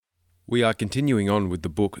We are continuing on with the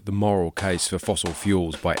book The Moral Case for Fossil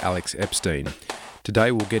Fuels by Alex Epstein.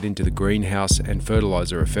 Today we'll get into the greenhouse and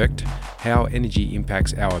fertilizer effect, how energy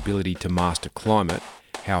impacts our ability to master climate,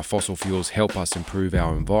 how fossil fuels help us improve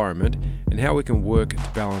our environment, and how we can work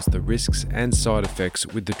to balance the risks and side effects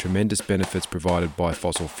with the tremendous benefits provided by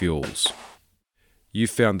fossil fuels.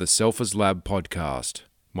 You've found the Selfers Lab podcast.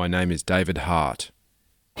 My name is David Hart.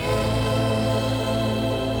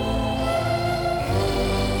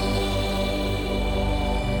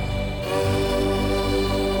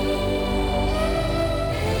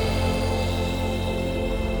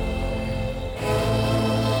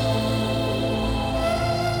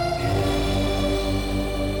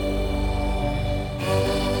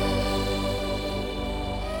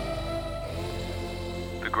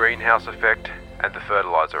 Greenhouse effect and the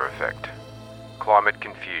fertilizer effect. Climate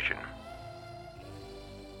confusion.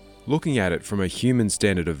 Looking at it from a human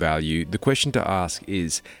standard of value, the question to ask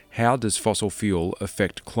is, how does fossil fuel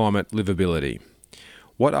affect climate livability?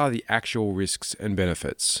 What are the actual risks and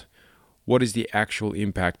benefits? What is the actual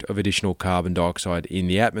impact of additional carbon dioxide in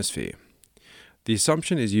the atmosphere? The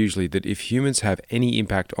assumption is usually that if humans have any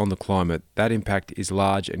impact on the climate, that impact is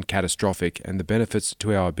large and catastrophic, and the benefits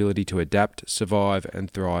to our ability to adapt, survive, and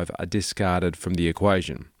thrive are discarded from the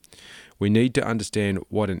equation. We need to understand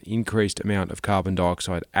what an increased amount of carbon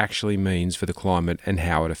dioxide actually means for the climate and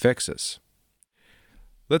how it affects us.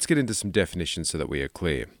 Let's get into some definitions so that we are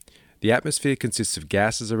clear. The atmosphere consists of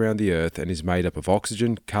gases around the Earth and is made up of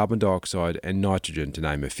oxygen, carbon dioxide, and nitrogen, to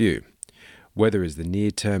name a few. Weather is the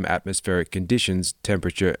near-term atmospheric conditions,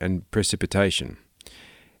 temperature, and precipitation.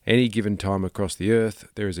 Any given time across the Earth,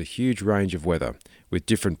 there is a huge range of weather, with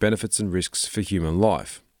different benefits and risks for human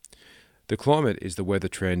life. The climate is the weather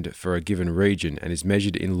trend for a given region and is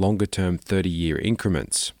measured in longer-term 30-year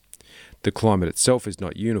increments. The climate itself is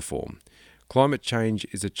not uniform. Climate change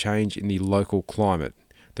is a change in the local climate.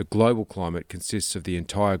 The global climate consists of the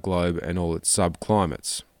entire globe and all its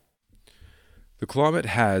subclimates. The climate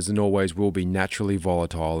has and always will be naturally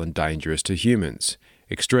volatile and dangerous to humans.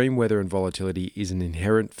 Extreme weather and volatility is an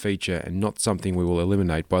inherent feature and not something we will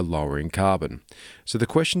eliminate by lowering carbon. So the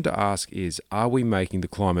question to ask is, are we making the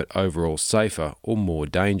climate overall safer or more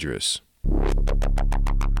dangerous?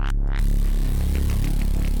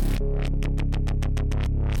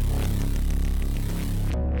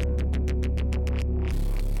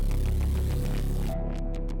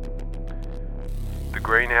 The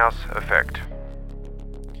greenhouse effect.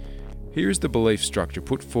 Here is the belief structure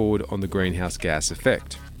put forward on the greenhouse gas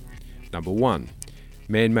effect. Number 1.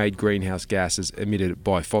 Man-made greenhouse gases emitted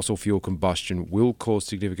by fossil fuel combustion will cause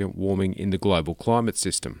significant warming in the global climate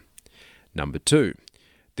system. Number 2.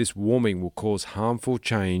 This warming will cause harmful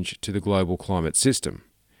change to the global climate system.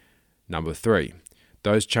 Number 3.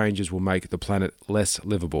 Those changes will make the planet less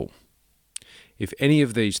livable. If any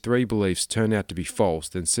of these three beliefs turn out to be false,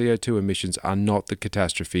 then CO2 emissions are not the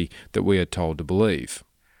catastrophe that we are told to believe.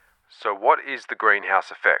 So what is the greenhouse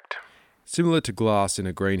effect? Similar to glass in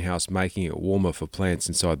a greenhouse making it warmer for plants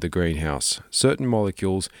inside the greenhouse, certain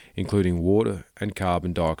molecules, including water and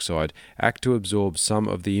carbon dioxide, act to absorb some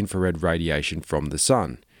of the infrared radiation from the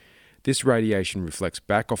sun. This radiation reflects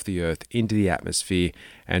back off the Earth into the atmosphere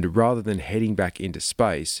and, rather than heading back into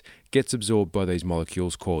space, gets absorbed by these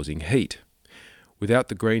molecules, causing heat. Without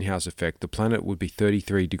the greenhouse effect, the planet would be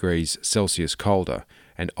 33 degrees Celsius colder,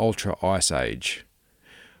 an ultra ice age.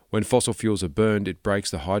 When fossil fuels are burned, it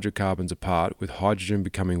breaks the hydrocarbons apart, with hydrogen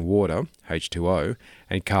becoming water, H2O,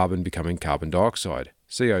 and carbon becoming carbon dioxide,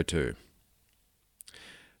 CO2.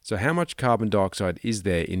 So how much carbon dioxide is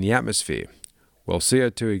there in the atmosphere? Well,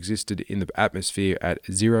 CO2 existed in the atmosphere at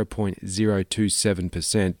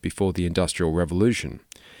 0.027% before the Industrial Revolution.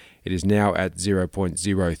 It is now at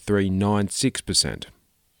 0.0396%.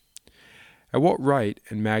 At what rate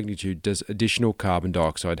and magnitude does additional carbon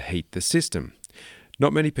dioxide heat the system?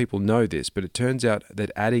 Not many people know this, but it turns out that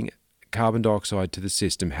adding carbon dioxide to the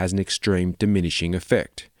system has an extreme diminishing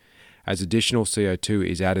effect. As additional CO2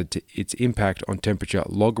 is added, to its impact on temperature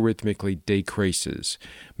logarithmically decreases,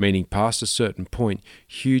 meaning past a certain point,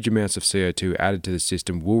 huge amounts of CO2 added to the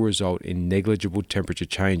system will result in negligible temperature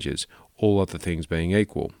changes, all other things being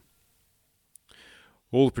equal.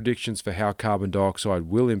 All the predictions for how carbon dioxide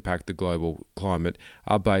will impact the global climate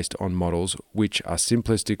are based on models which are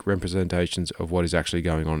simplistic representations of what is actually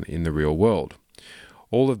going on in the real world.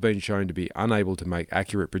 All have been shown to be unable to make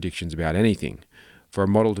accurate predictions about anything. For a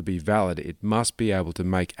model to be valid, it must be able to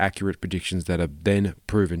make accurate predictions that are then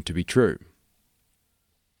proven to be true.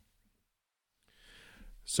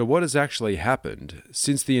 So what has actually happened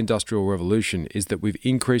since the Industrial Revolution is that we've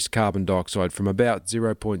increased carbon dioxide from about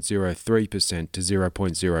 0.03% to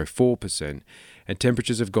 0.04%, and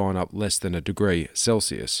temperatures have gone up less than a degree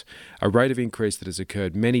Celsius, a rate of increase that has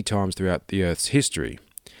occurred many times throughout the Earth's history.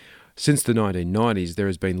 Since the 1990s, there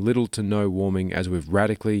has been little to no warming as we've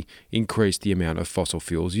radically increased the amount of fossil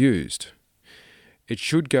fuels used. It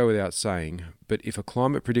should go without saying, but if a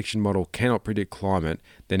climate prediction model cannot predict climate,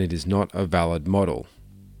 then it is not a valid model.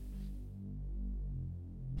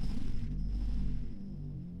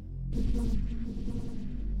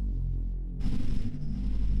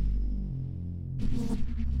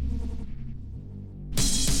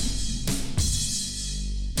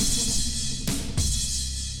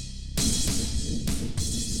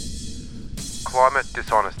 Climate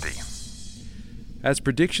dishonesty. As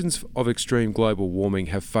predictions of extreme global warming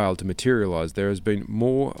have failed to materialise, there has been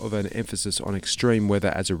more of an emphasis on extreme weather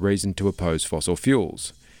as a reason to oppose fossil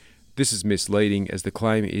fuels. This is misleading, as the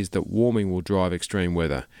claim is that warming will drive extreme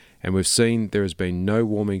weather, and we've seen there has been no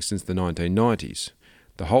warming since the 1990s.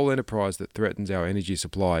 The whole enterprise that threatens our energy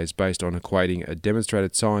supply is based on equating a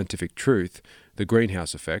demonstrated scientific truth, the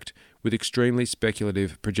greenhouse effect, with extremely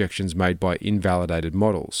speculative projections made by invalidated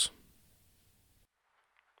models.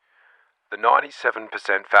 The 97%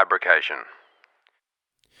 fabrication.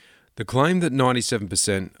 The claim that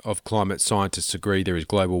 97% of climate scientists agree there is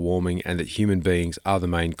global warming and that human beings are the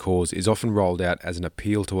main cause is often rolled out as an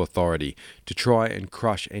appeal to authority to try and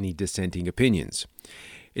crush any dissenting opinions.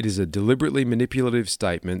 It is a deliberately manipulative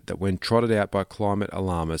statement that, when trotted out by climate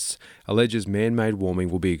alarmists, alleges man-made warming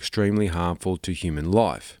will be extremely harmful to human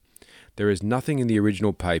life. There is nothing in the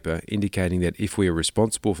original paper indicating that if we are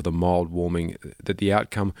responsible for the mild warming, that the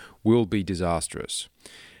outcome will be disastrous.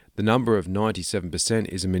 The number of 97%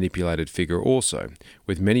 is a manipulated figure also,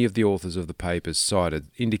 with many of the authors of the papers cited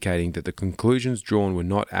indicating that the conclusions drawn were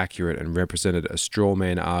not accurate and represented a straw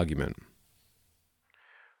man argument.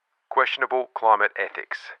 Questionable climate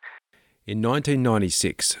ethics. In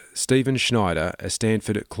 1996, Stephen Schneider, a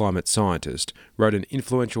Stanford climate scientist, wrote an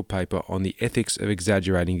influential paper on the ethics of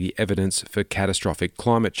exaggerating the evidence for catastrophic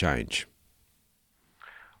climate change.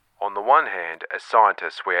 On the one hand, as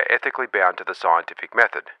scientists, we are ethically bound to the scientific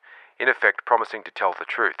method, in effect promising to tell the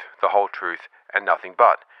truth, the whole truth, and nothing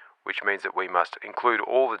but, which means that we must include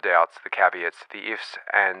all the doubts, the caveats, the ifs,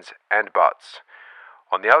 ands, and buts.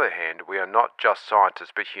 On the other hand, we are not just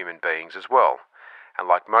scientists but human beings as well. And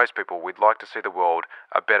like most people, we'd like to see the world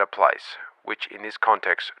a better place, which in this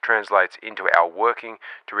context translates into our working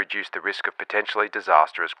to reduce the risk of potentially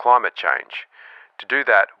disastrous climate change. To do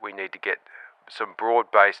that, we need to get some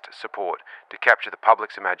broad-based support to capture the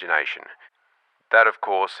public's imagination. That, of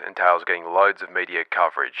course, entails getting loads of media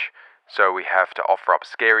coverage. So we have to offer up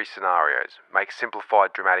scary scenarios, make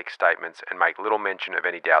simplified dramatic statements, and make little mention of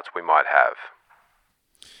any doubts we might have.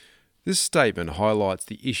 This statement highlights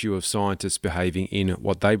the issue of scientists behaving in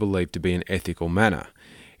what they believe to be an ethical manner.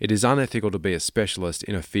 It is unethical to be a specialist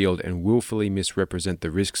in a field and willfully misrepresent the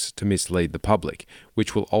risks to mislead the public,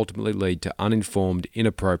 which will ultimately lead to uninformed,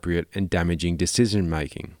 inappropriate, and damaging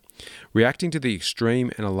decision-making. Reacting to the extreme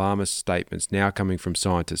and alarmist statements now coming from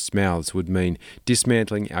scientists' mouths would mean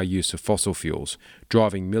dismantling our use of fossil fuels,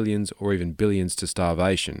 driving millions or even billions to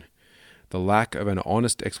starvation. The lack of an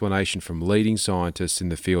honest explanation from leading scientists in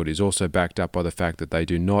the field is also backed up by the fact that they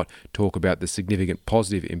do not talk about the significant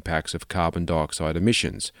positive impacts of carbon dioxide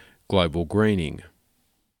emissions, global greening.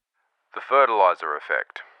 The fertilizer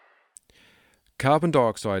effect. Carbon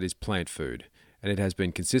dioxide is plant food, and it has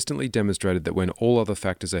been consistently demonstrated that when all other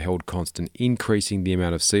factors are held constant, increasing the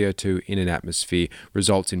amount of CO2 in an atmosphere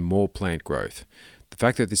results in more plant growth. The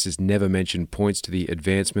fact that this is never mentioned points to the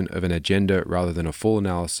advancement of an agenda rather than a full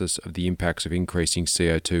analysis of the impacts of increasing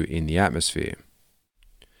CO2 in the atmosphere.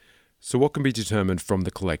 So what can be determined from the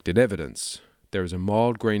collected evidence? There is a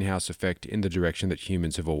mild greenhouse effect in the direction that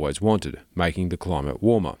humans have always wanted, making the climate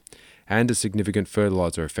warmer, and a significant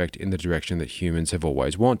fertilizer effect in the direction that humans have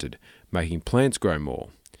always wanted, making plants grow more.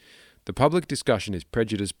 The public discussion is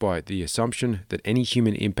prejudiced by the assumption that any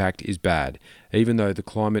human impact is bad, even though the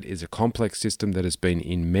climate is a complex system that has been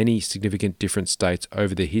in many significant different states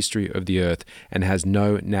over the history of the Earth and has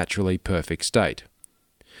no naturally perfect state.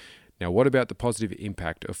 Now, what about the positive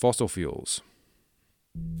impact of fossil fuels?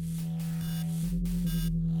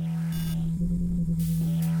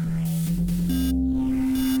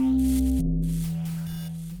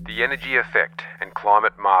 The energy effect and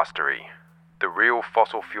climate mastery. The real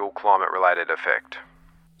fossil fuel climate-related effect.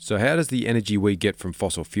 So how does the energy we get from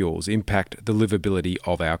fossil fuels impact the livability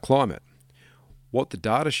of our climate? What the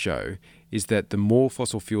data show is that the more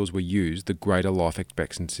fossil fuels we use, the greater life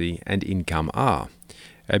expectancy and income are.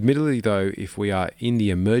 Admittedly, though, if we are in the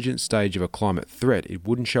emergent stage of a climate threat, it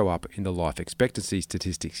wouldn't show up in the life expectancy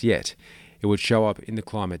statistics yet. It would show up in the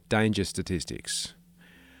climate danger statistics.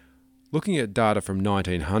 Looking at data from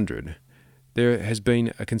 1900, there has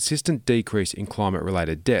been a consistent decrease in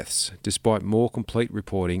climate-related deaths, despite more complete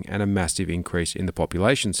reporting and a massive increase in the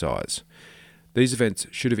population size. These events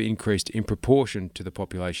should have increased in proportion to the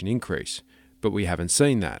population increase, but we haven't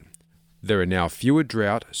seen that. There are now fewer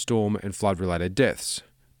drought, storm and flood-related deaths.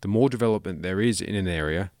 The more development there is in an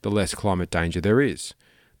area, the less climate danger there is.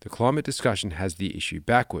 The climate discussion has the issue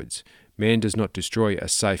backwards. Man does not destroy a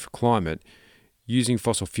safe climate. Using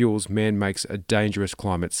fossil fuels, man makes a dangerous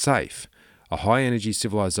climate safe. A high-energy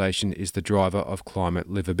civilization is the driver of climate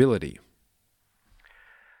livability.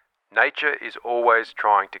 Nature is always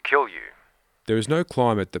trying to kill you. There is no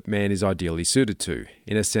climate that man is ideally suited to,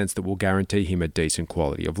 in a sense that will guarantee him a decent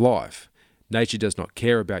quality of life. Nature does not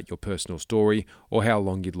care about your personal story or how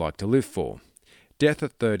long you'd like to live for. Death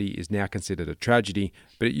at 30 is now considered a tragedy,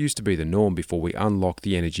 but it used to be the norm before we unlocked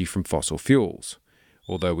the energy from fossil fuels.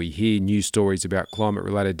 Although we hear news stories about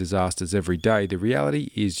climate-related disasters every day, the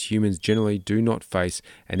reality is humans generally do not face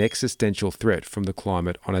an existential threat from the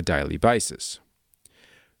climate on a daily basis.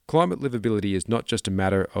 Climate livability is not just a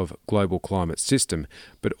matter of global climate system,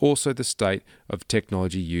 but also the state of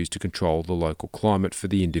technology used to control the local climate for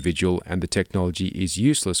the individual, and the technology is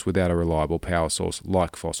useless without a reliable power source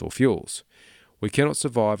like fossil fuels. We cannot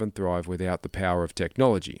survive and thrive without the power of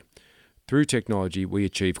technology. Through technology, we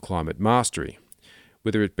achieve climate mastery.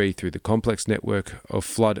 Whether it be through the complex network of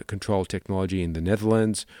flood control technology in the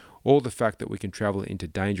Netherlands, or the fact that we can travel into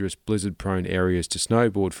dangerous blizzard-prone areas to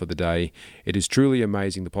snowboard for the day, it is truly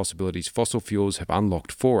amazing the possibilities fossil fuels have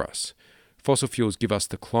unlocked for us. Fossil fuels give us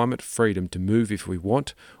the climate freedom to move if we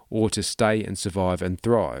want, or to stay and survive and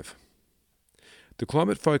thrive. The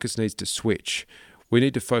climate focus needs to switch. We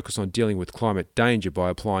need to focus on dealing with climate danger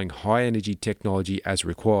by applying high-energy technology as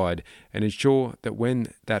required, and ensure that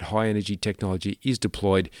when that high-energy technology is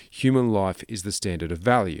deployed, human life is the standard of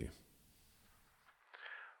value.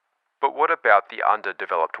 But what about the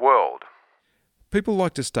underdeveloped world? People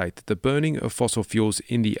like to state that the burning of fossil fuels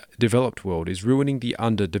in the developed world is ruining the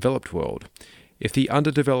underdeveloped world. If the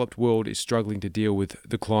underdeveloped world is struggling to deal with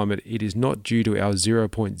the climate, it is not due to our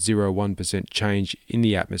 0.01% change in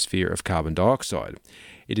the atmosphere of carbon dioxide.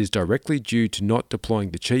 It is directly due to not deploying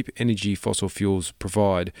the cheap energy fossil fuels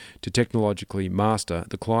provide to technologically master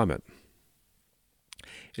the climate.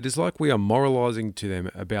 It is like we are moralizing to them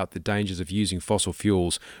about the dangers of using fossil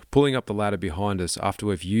fuels, pulling up the ladder behind us after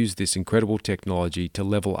we've used this incredible technology to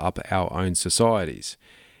level up our own societies.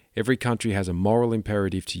 Every country has a moral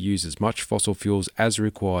imperative to use as much fossil fuels as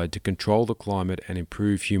required to control the climate and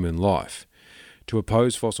improve human life. To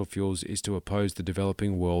oppose fossil fuels is to oppose the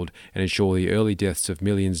developing world and ensure the early deaths of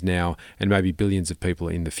millions now and maybe billions of people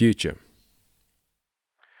in the future.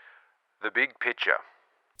 The big picture.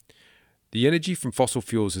 The energy from fossil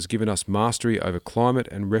fuels has given us mastery over climate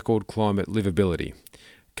and record climate livability.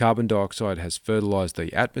 Carbon dioxide has fertilised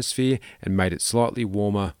the atmosphere and made it slightly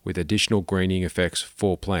warmer with additional greening effects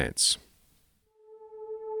for plants.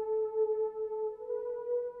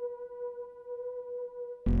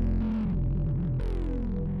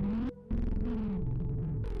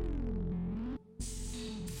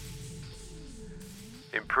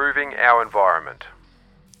 Improving our environment.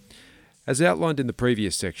 As outlined in the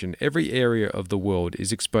previous section, every area of the world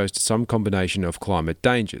is exposed to some combination of climate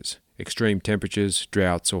dangers, extreme temperatures,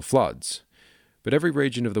 droughts or floods. But every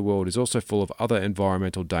region of the world is also full of other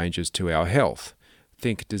environmental dangers to our health.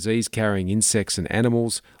 Think disease-carrying insects and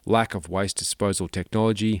animals, lack of waste disposal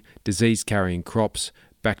technology, disease-carrying crops,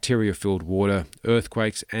 bacteria-filled water,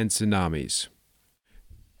 earthquakes and tsunamis.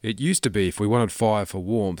 It used to be if we wanted fire for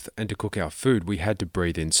warmth and to cook our food, we had to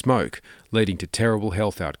breathe in smoke, leading to terrible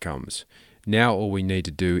health outcomes. Now all we need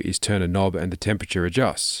to do is turn a knob and the temperature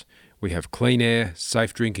adjusts. We have clean air,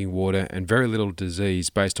 safe drinking water, and very little disease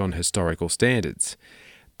based on historical standards.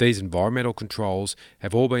 These environmental controls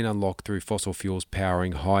have all been unlocked through fossil fuels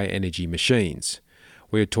powering high-energy machines.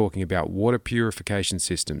 We are talking about water purification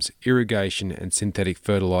systems, irrigation and synthetic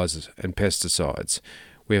fertilizers and pesticides.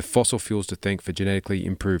 We have fossil fuels to thank for genetically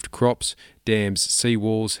improved crops, dams,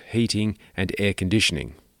 seawalls, heating, and air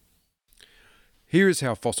conditioning. Here is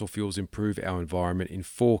how fossil fuels improve our environment in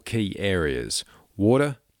 4 key areas: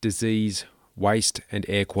 water, disease, waste, and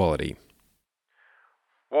air quality.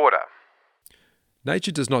 Water.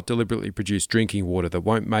 Nature does not deliberately produce drinking water that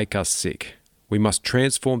won't make us sick. We must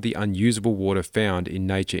transform the unusable water found in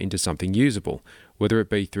nature into something usable, whether it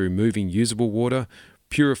be through moving usable water,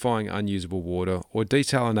 purifying unusable water, or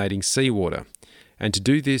desalinating seawater. and to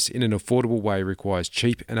do this in an affordable way requires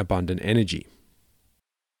cheap and abundant energy.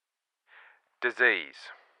 Disease.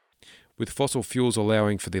 With fossil fuels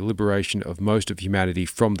allowing for the liberation of most of humanity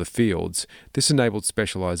from the fields, this enabled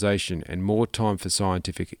specialisation and more time for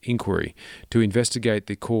scientific inquiry to investigate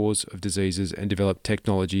the cause of diseases and develop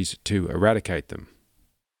technologies to eradicate them.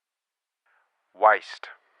 Waste.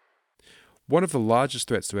 One of the largest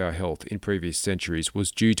threats to our health in previous centuries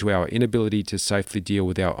was due to our inability to safely deal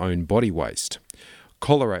with our own body waste.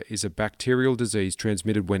 Cholera is a bacterial disease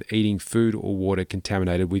transmitted when eating food or water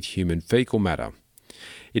contaminated with human fecal matter.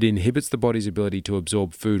 It inhibits the body's ability to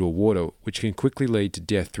absorb food or water, which can quickly lead to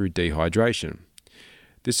death through dehydration.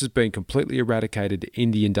 This has been completely eradicated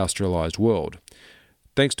in the industrialised world.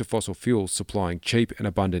 Thanks to fossil fuels supplying cheap and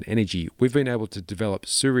abundant energy, we've been able to develop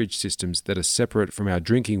sewerage systems that are separate from our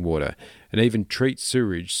drinking water and even treat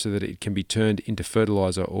sewage so that it can be turned into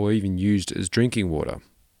fertiliser or even used as drinking water.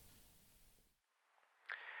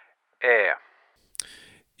 Air.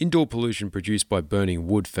 Indoor pollution produced by burning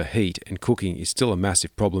wood for heat and cooking is still a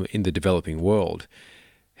massive problem in the developing world.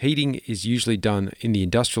 Heating is usually done in the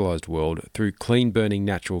industrialised world through clean-burning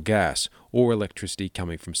natural gas or electricity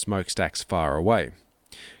coming from smokestacks far away.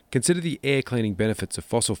 Consider the air-cleaning benefits of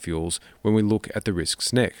fossil fuels when we look at the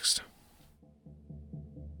risks next.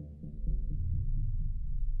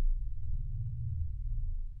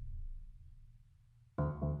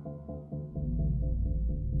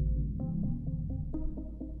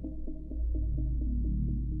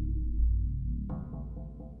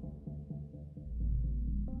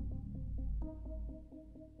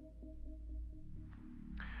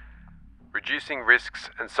 Reducing risks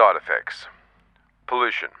and side effects.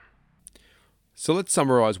 Pollution. So let's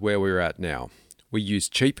summarise where we're at now. We use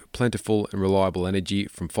cheap, plentiful and reliable energy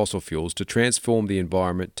from fossil fuels to transform the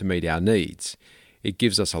environment to meet our needs. It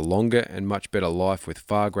gives us a longer and much better life with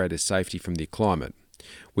far greater safety from the climate.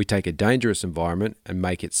 We take a dangerous environment and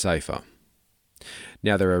make it safer.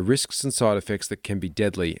 Now there are risks and side effects that can be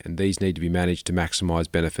deadly, and these need to be managed to maximise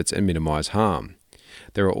benefits and minimise harm.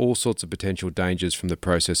 There are all sorts of potential dangers from the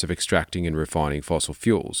process of extracting and refining fossil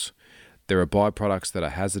fuels. There are byproducts that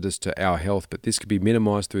are hazardous to our health, but this can be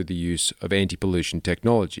minimised through the use of anti-pollution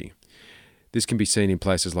technology. This can be seen in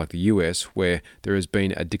places like the US, where there has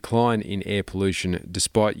been a decline in air pollution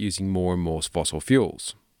despite using more and more fossil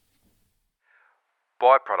fuels.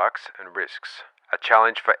 Byproducts and risks. A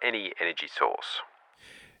challenge for any energy source.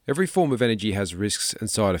 Every form of energy has risks and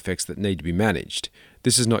side effects that need to be managed.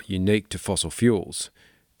 This is not unique to fossil fuels.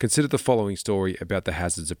 Consider the following story about the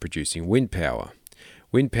hazards of producing wind power.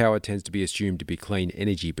 Wind power tends to be assumed to be clean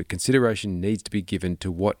energy, but consideration needs to be given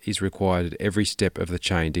to what is required at every step of the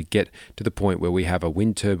chain to get to the point where we have a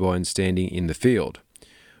wind turbine standing in the field.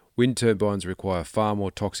 Wind turbines require far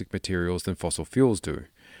more toxic materials than fossil fuels do.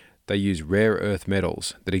 They use rare earth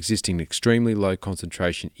metals that exist in extremely low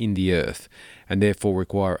concentration in the earth and therefore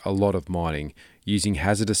require a lot of mining, using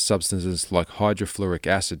hazardous substances like hydrofluoric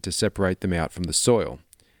acid to separate them out from the soil.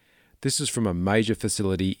 This is from a major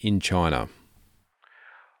facility in China.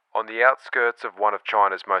 On the outskirts of one of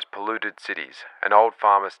China's most polluted cities, an old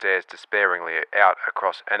farmer stares despairingly out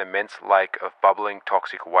across an immense lake of bubbling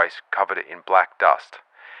toxic waste covered in black dust.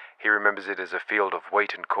 He remembers it as a field of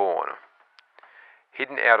wheat and corn.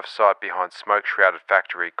 Hidden out of sight behind smoke-shrouded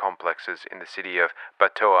factory complexes in the city of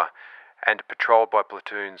Batua and patrolled by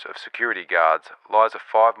platoons of security guards lies a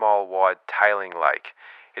 5-mile-wide tailing lake.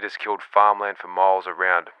 It has killed farmland for miles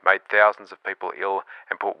around, made thousands of people ill,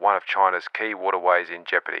 and put one of China's key waterways in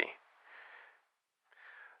jeopardy.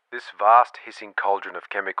 This vast hissing cauldron of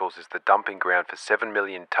chemicals is the dumping ground for 7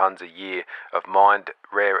 million tonnes a year of mined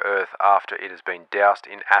rare earth after it has been doused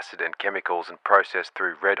in acid and chemicals and processed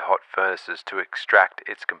through red-hot furnaces to extract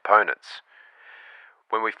its components.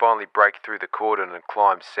 When we finally break through the cordon and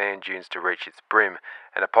climb sand dunes to reach its brim,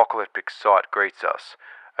 an apocalyptic sight greets us,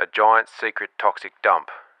 a giant secret toxic dump.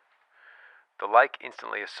 The lake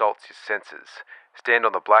instantly assaults your senses. Stand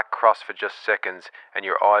on the black crust for just seconds and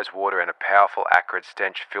your eyes water and a powerful acrid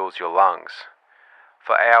stench fills your lungs.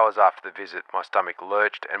 For hours after the visit, my stomach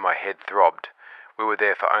lurched and my head throbbed. We were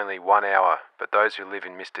there for only 1 hour, but those who live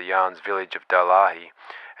in Mr. Yan's village of Dalahi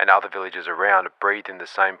and other villages around breathe in the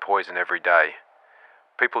same poison every day.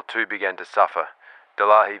 People too began to suffer.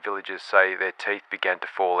 Dalahi villagers say their teeth began to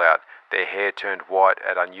fall out, their hair turned white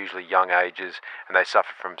at unusually young ages, and they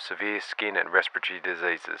suffered from severe skin and respiratory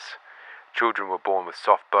diseases. Children were born with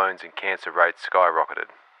soft bones and cancer rates skyrocketed.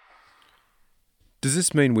 Does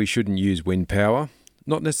this mean we shouldn't use wind power?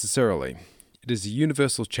 Not necessarily. It is a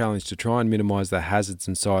universal challenge to try and minimise the hazards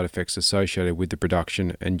and side effects associated with the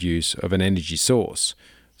production and use of an energy source.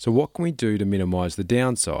 So what can we do to minimise the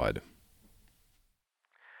downside?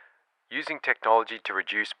 Using technology to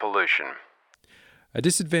reduce pollution. A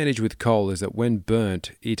disadvantage with coal is that when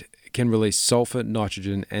burnt, it can release sulfur,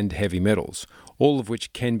 nitrogen, and heavy metals, all of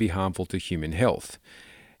which can be harmful to human health.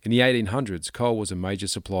 In the 1800s, coal was a major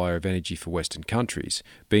supplier of energy for Western countries,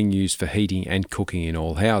 being used for heating and cooking in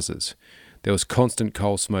all houses. There was constant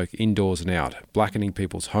coal smoke indoors and out, blackening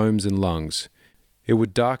people's homes and lungs. It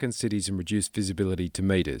would darken cities and reduce visibility to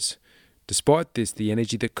meters. Despite this, the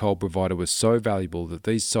energy that coal provided was so valuable that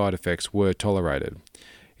these side effects were tolerated.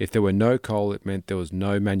 If there were no coal, it meant there was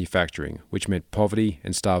no manufacturing, which meant poverty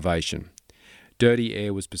and starvation. Dirty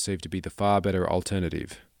air was perceived to be the far better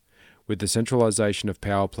alternative. With the centralisation of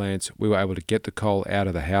power plants, we were able to get the coal out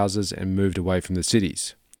of the houses and moved away from the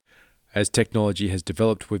cities. As technology has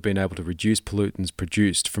developed, we've been able to reduce pollutants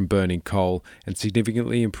produced from burning coal and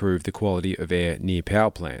significantly improve the quality of air near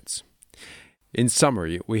power plants. In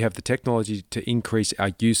summary, we have the technology to increase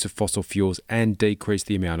our use of fossil fuels and decrease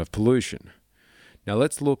the amount of pollution. Now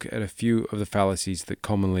let's look at a few of the fallacies that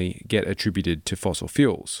commonly get attributed to fossil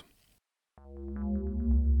fuels.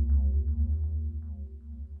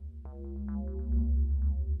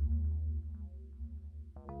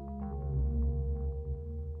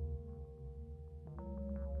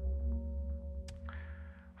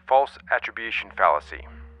 False attribution fallacy.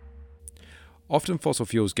 Often fossil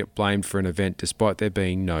fuels get blamed for an event despite there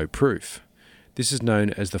being no proof. This is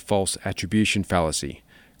known as the false attribution fallacy,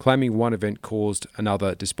 claiming one event caused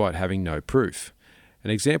another despite having no proof. An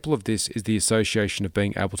example of this is the association of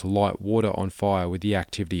being able to light water on fire with the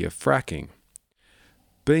activity of fracking.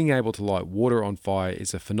 Being able to light water on fire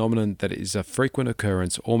is a phenomenon that is a frequent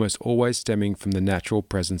occurrence, almost always stemming from the natural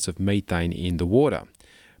presence of methane in the water.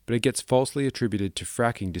 But it gets falsely attributed to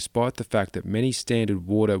fracking despite the fact that many standard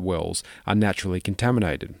water wells are naturally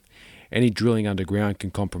contaminated. Any drilling underground can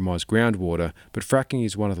compromise groundwater, but fracking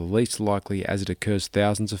is one of the least likely as it occurs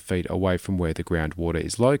thousands of feet away from where the groundwater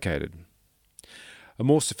is located. A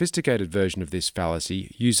more sophisticated version of this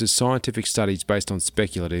fallacy uses scientific studies based on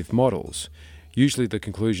speculative models. Usually the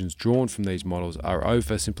conclusions drawn from these models are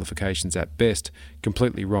oversimplifications at best,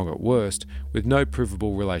 completely wrong at worst, with no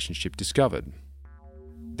provable relationship discovered.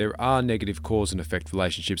 There are negative cause and effect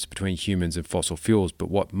relationships between humans and fossil fuels, but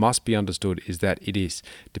what must be understood is that it is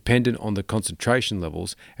dependent on the concentration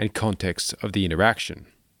levels and context of the interaction.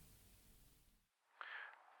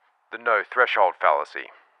 The no threshold fallacy.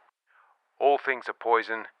 All things are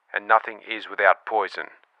poison, and nothing is without poison.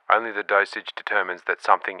 Only the dosage determines that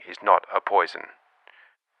something is not a poison.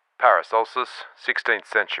 Paracelsus, 16th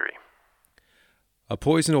century. A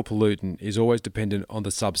poison or pollutant is always dependent on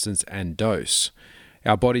the substance and dose.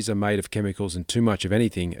 Our bodies are made of chemicals, and too much of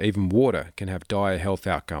anything, even water, can have dire health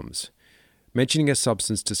outcomes. Mentioning a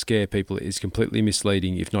substance to scare people is completely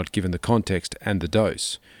misleading if not given the context and the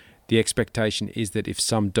dose. The expectation is that if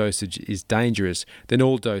some dosage is dangerous, then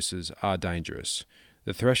all doses are dangerous.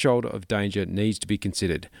 The threshold of danger needs to be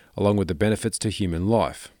considered, along with the benefits to human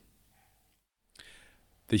life.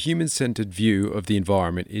 The human-centered view of the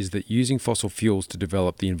environment is that using fossil fuels to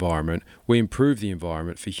develop the environment, we improve the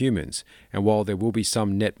environment for humans, and while there will be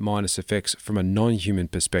some net minus effects from a non-human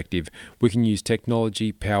perspective, we can use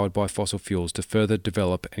technology powered by fossil fuels to further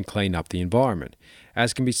develop and clean up the environment,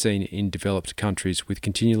 as can be seen in developed countries with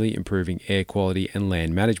continually improving air quality and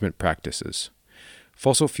land management practices.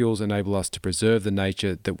 Fossil fuels enable us to preserve the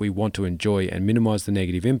nature that we want to enjoy and minimize the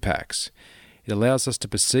negative impacts. It allows us to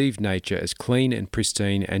perceive nature as clean and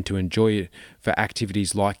pristine and to enjoy it for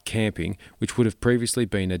activities like camping, which would have previously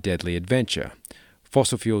been a deadly adventure.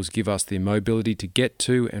 Fossil fuels give us the mobility to get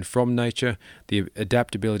to and from nature, the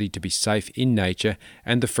adaptability to be safe in nature,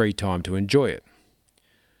 and the free time to enjoy it.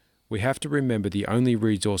 We have to remember the only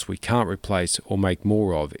resource we can't replace or make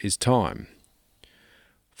more of is time.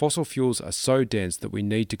 Fossil fuels are so dense that we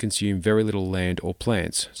need to consume very little land or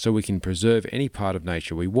plants so we can preserve any part of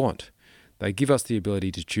nature we want. They give us the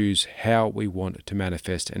ability to choose how we want to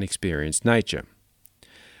manifest and experience nature.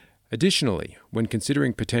 Additionally, when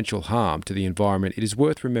considering potential harm to the environment, it is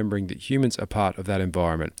worth remembering that humans are part of that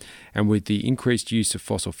environment, and with the increased use of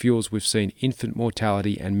fossil fuels, we've seen infant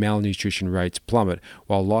mortality and malnutrition rates plummet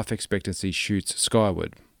while life expectancy shoots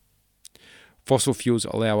skyward. Fossil fuels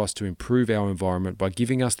allow us to improve our environment by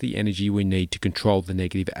giving us the energy we need to control the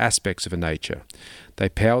negative aspects of nature. They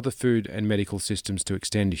power the food and medical systems to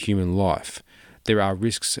extend human life. There are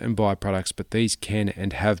risks and byproducts, but these can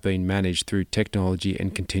and have been managed through technology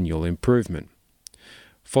and continual improvement.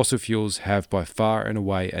 Fossil fuels have by far and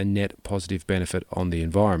away a net positive benefit on the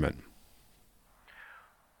environment.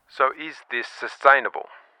 So is this sustainable?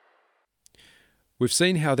 We've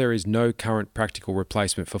seen how there is no current practical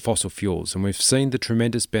replacement for fossil fuels, and we've seen the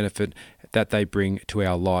tremendous benefit that they bring to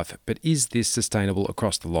our life, but is this sustainable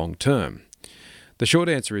across the long term? The short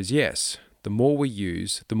answer is yes. The more we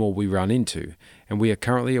use, the more we run into, and we are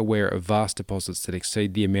currently aware of vast deposits that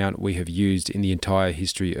exceed the amount we have used in the entire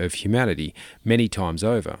history of humanity, many times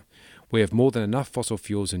over. We have more than enough fossil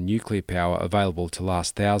fuels and nuclear power available to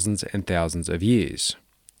last thousands and thousands of years.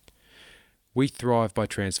 We thrive by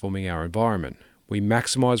transforming our environment. We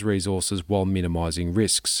maximise resources while minimising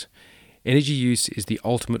risks. Energy use is the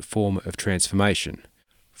ultimate form of transformation.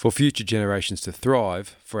 For future generations to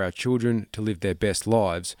thrive, for our children to live their best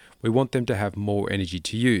lives, we want them to have more energy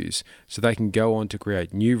to use, so they can go on to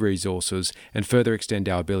create new resources and further extend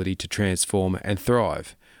our ability to transform and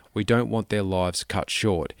thrive. We don't want their lives cut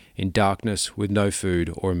short, in darkness with no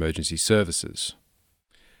food or emergency services.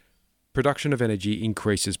 Production of energy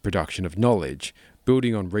increases production of knowledge.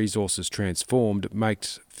 Building on resources transformed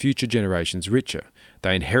makes future generations richer.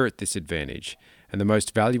 They inherit this advantage, and the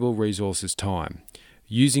most valuable resource is time.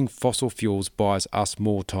 Using fossil fuels buys us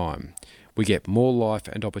more time. We get more life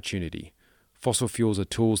and opportunity. Fossil fuels are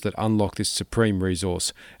tools that unlock this supreme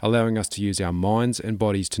resource, allowing us to use our minds and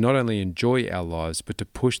bodies to not only enjoy our lives, but to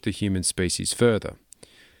push the human species further.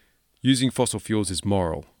 Using fossil fuels is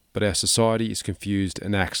moral, but our society is confused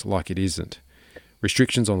and acts like it isn't.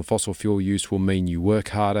 Restrictions on fossil fuel use will mean you work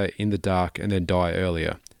harder in the dark and then die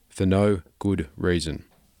earlier, for no good reason.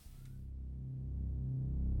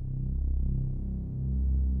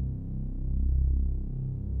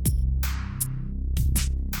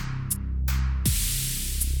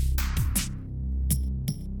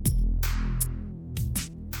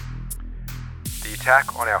 The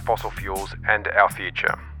attack on our fossil fuels and our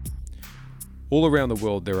future. All around the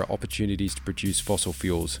world there are opportunities to produce fossil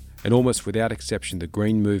fuels, and almost without exception the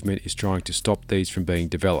green movement is trying to stop these from being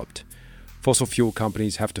developed. Fossil fuel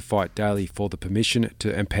companies have to fight daily for the permission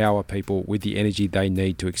to empower people with the energy they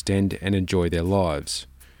need to extend and enjoy their lives.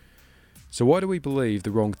 So why do we believe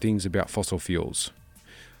the wrong things about fossil fuels?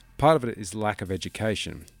 Part of it is lack of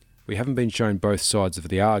education. We haven't been shown both sides of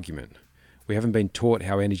the argument. We haven't been taught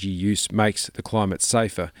how energy use makes the climate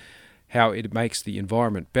safer, how it makes the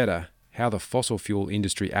environment better, how the fossil fuel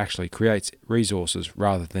industry actually creates resources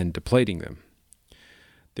rather than depleting them.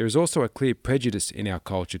 There is also a clear prejudice in our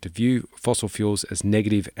culture to view fossil fuels as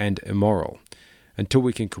negative and immoral. Until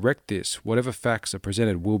we can correct this, whatever facts are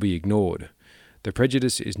presented will be ignored. The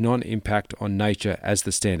prejudice is non-impact on nature as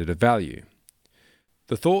the standard of value.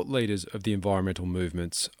 The thought leaders of the environmental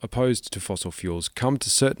movements opposed to fossil fuels come to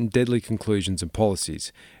certain deadly conclusions and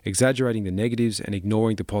policies, exaggerating the negatives and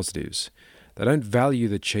ignoring the positives. They don't value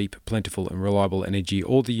the cheap, plentiful and reliable energy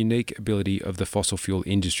or the unique ability of the fossil fuel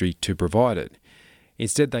industry to provide it.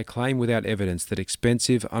 Instead, they claim without evidence that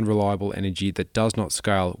expensive, unreliable energy that does not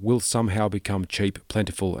scale will somehow become cheap,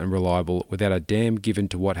 plentiful and reliable without a damn given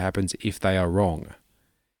to what happens if they are wrong.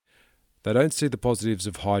 They don't see the positives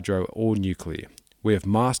of hydro or nuclear. We have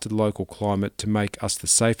mastered local climate to make us the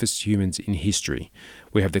safest humans in history.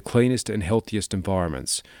 We have the cleanest and healthiest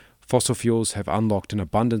environments. Fossil fuels have unlocked an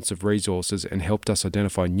abundance of resources and helped us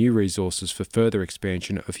identify new resources for further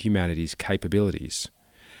expansion of humanity's capabilities.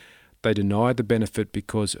 They deny the benefit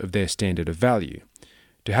because of their standard of value.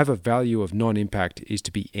 To have a value of non-impact is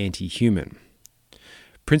to be anti-human.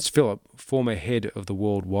 Prince Philip, former head of the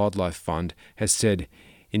World Wildlife Fund, has said,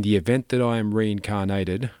 "In the event that I am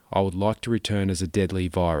reincarnated, I would like to return as a deadly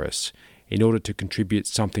virus, in order to contribute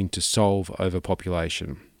something to solve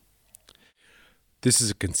overpopulation." This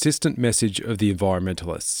is a consistent message of the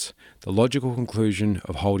environmentalists, the logical conclusion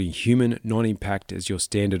of holding human non-impact as your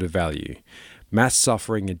standard of value. Mass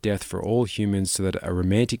suffering and death for all humans so that a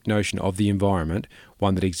romantic notion of the environment,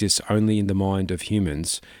 one that exists only in the mind of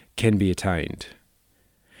humans, can be attained.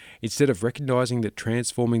 Instead of recognising that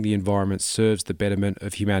transforming the environment serves the betterment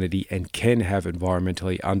of humanity and can have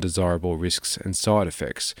environmentally undesirable risks and side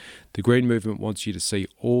effects, the Green Movement wants you to see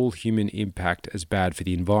all human impact as bad for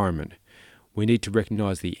the environment. We need to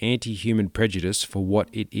recognise the anti-human prejudice for what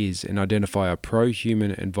it is and identify a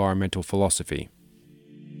pro-human environmental philosophy.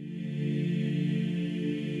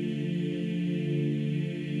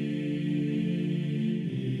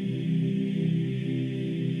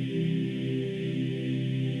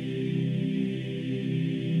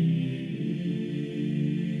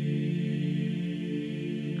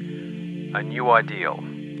 A new ideal,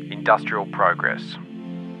 industrial progress.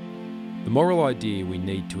 The moral idea we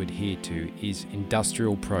need to adhere to is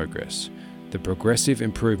industrial progress, the progressive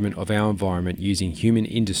improvement of our environment using human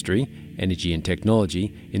industry, energy and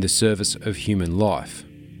technology in the service of human life.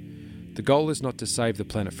 The goal is not to save the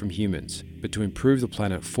planet from humans, but to improve the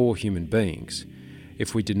planet for human beings.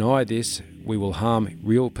 If we deny this, we will harm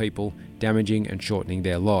real people, damaging and shortening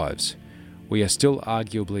their lives. We are still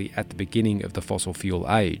arguably at the beginning of the fossil fuel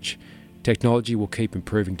age. Technology will keep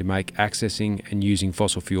improving to make accessing and using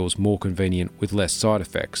fossil fuels more convenient with less side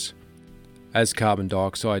effects. As carbon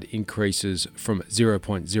dioxide increases from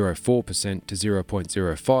 0.04% to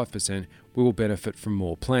 0.05%, we will benefit from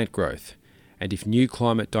more plant growth. And if new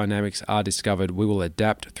climate dynamics are discovered, we will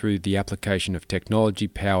adapt through the application of technology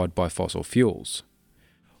powered by fossil fuels.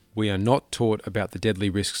 We are not taught about the deadly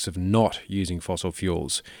risks of not using fossil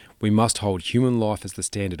fuels. We must hold human life as the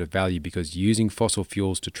standard of value because using fossil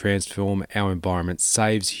fuels to transform our environment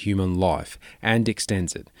saves human life and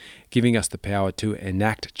extends it, giving us the power to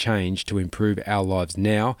enact change to improve our lives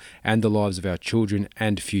now and the lives of our children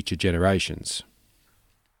and future generations.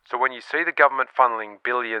 So when you see the government funneling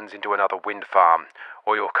billions into another wind farm,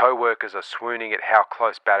 or your co-workers are swooning at how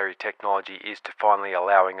close battery technology is to finally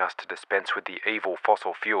allowing us to dispense with the evil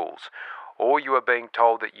fossil fuels, or you are being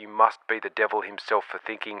told that you must be the devil himself for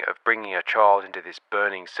thinking of bringing a child into this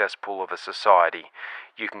burning cesspool of a society,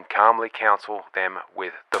 you can calmly counsel them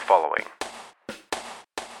with the following.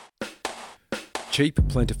 Cheap,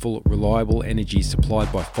 plentiful, reliable energy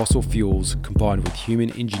supplied by fossil fuels combined with human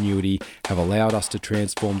ingenuity have allowed us to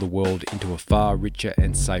transform the world into a far richer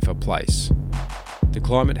and safer place. The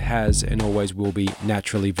climate has and always will be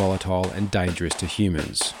naturally volatile and dangerous to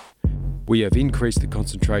humans. We have increased the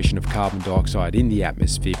concentration of carbon dioxide in the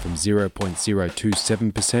atmosphere from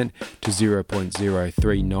 0.027% to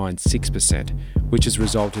 0.0396%, which has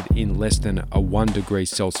resulted in less than a 1 degree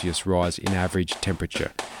Celsius rise in average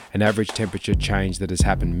temperature, an average temperature change that has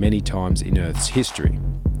happened many times in Earth's history.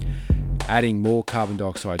 Adding more carbon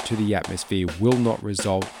dioxide to the atmosphere will not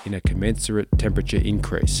result in a commensurate temperature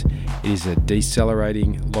increase. It is a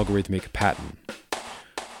decelerating logarithmic pattern.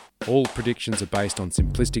 All predictions are based on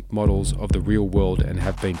simplistic models of the real world and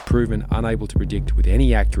have been proven unable to predict with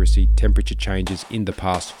any accuracy temperature changes in the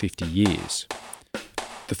past 50 years.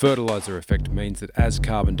 The fertilizer effect means that as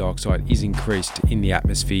carbon dioxide is increased in the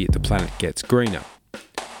atmosphere, the planet gets greener.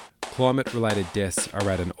 Climate-related deaths are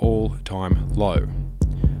at an all-time low.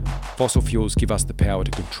 Fossil fuels give us the power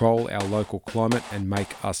to control our local climate and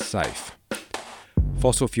make us safe.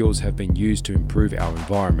 Fossil fuels have been used to improve our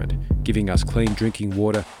environment, giving us clean drinking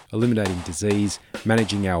water, eliminating disease,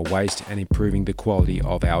 managing our waste, and improving the quality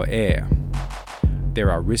of our air. There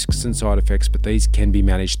are risks and side effects, but these can be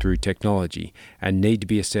managed through technology and need to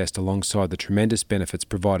be assessed alongside the tremendous benefits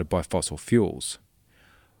provided by fossil fuels.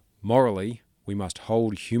 Morally, we must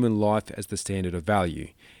hold human life as the standard of value.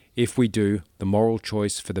 If we do, the moral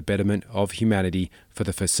choice for the betterment of humanity for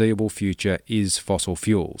the foreseeable future is fossil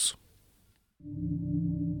fuels.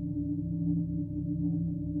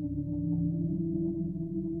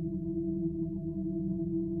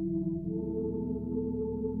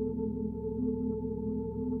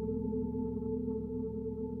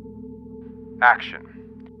 Action.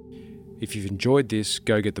 If you've enjoyed this,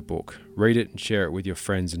 go get the book, read it and share it with your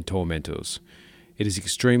friends and tormentors. It is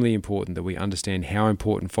extremely important that we understand how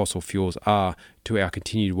important fossil fuels are to our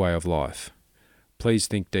continued way of life. Please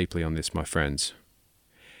think deeply on this, my friends.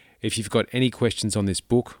 If you've got any questions on this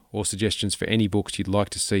book or suggestions for any books you'd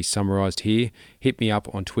like to see summarised here, hit me up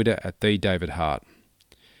on Twitter at @TheDavidHart.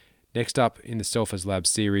 Next up in the Self as Lab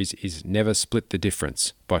series is Never Split the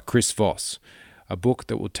Difference by Chris Voss, a book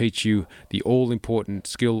that will teach you the all-important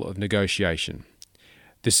skill of negotiation.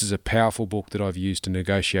 This is a powerful book that I've used to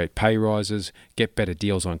negotiate pay rises, get better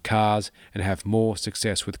deals on cars, and have more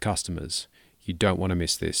success with customers. You don't want to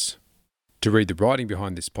miss this. To read the writing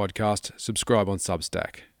behind this podcast, subscribe on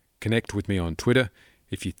Substack. Connect with me on Twitter.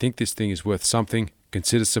 If you think this thing is worth something,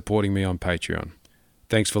 consider supporting me on Patreon.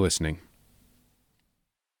 Thanks for listening.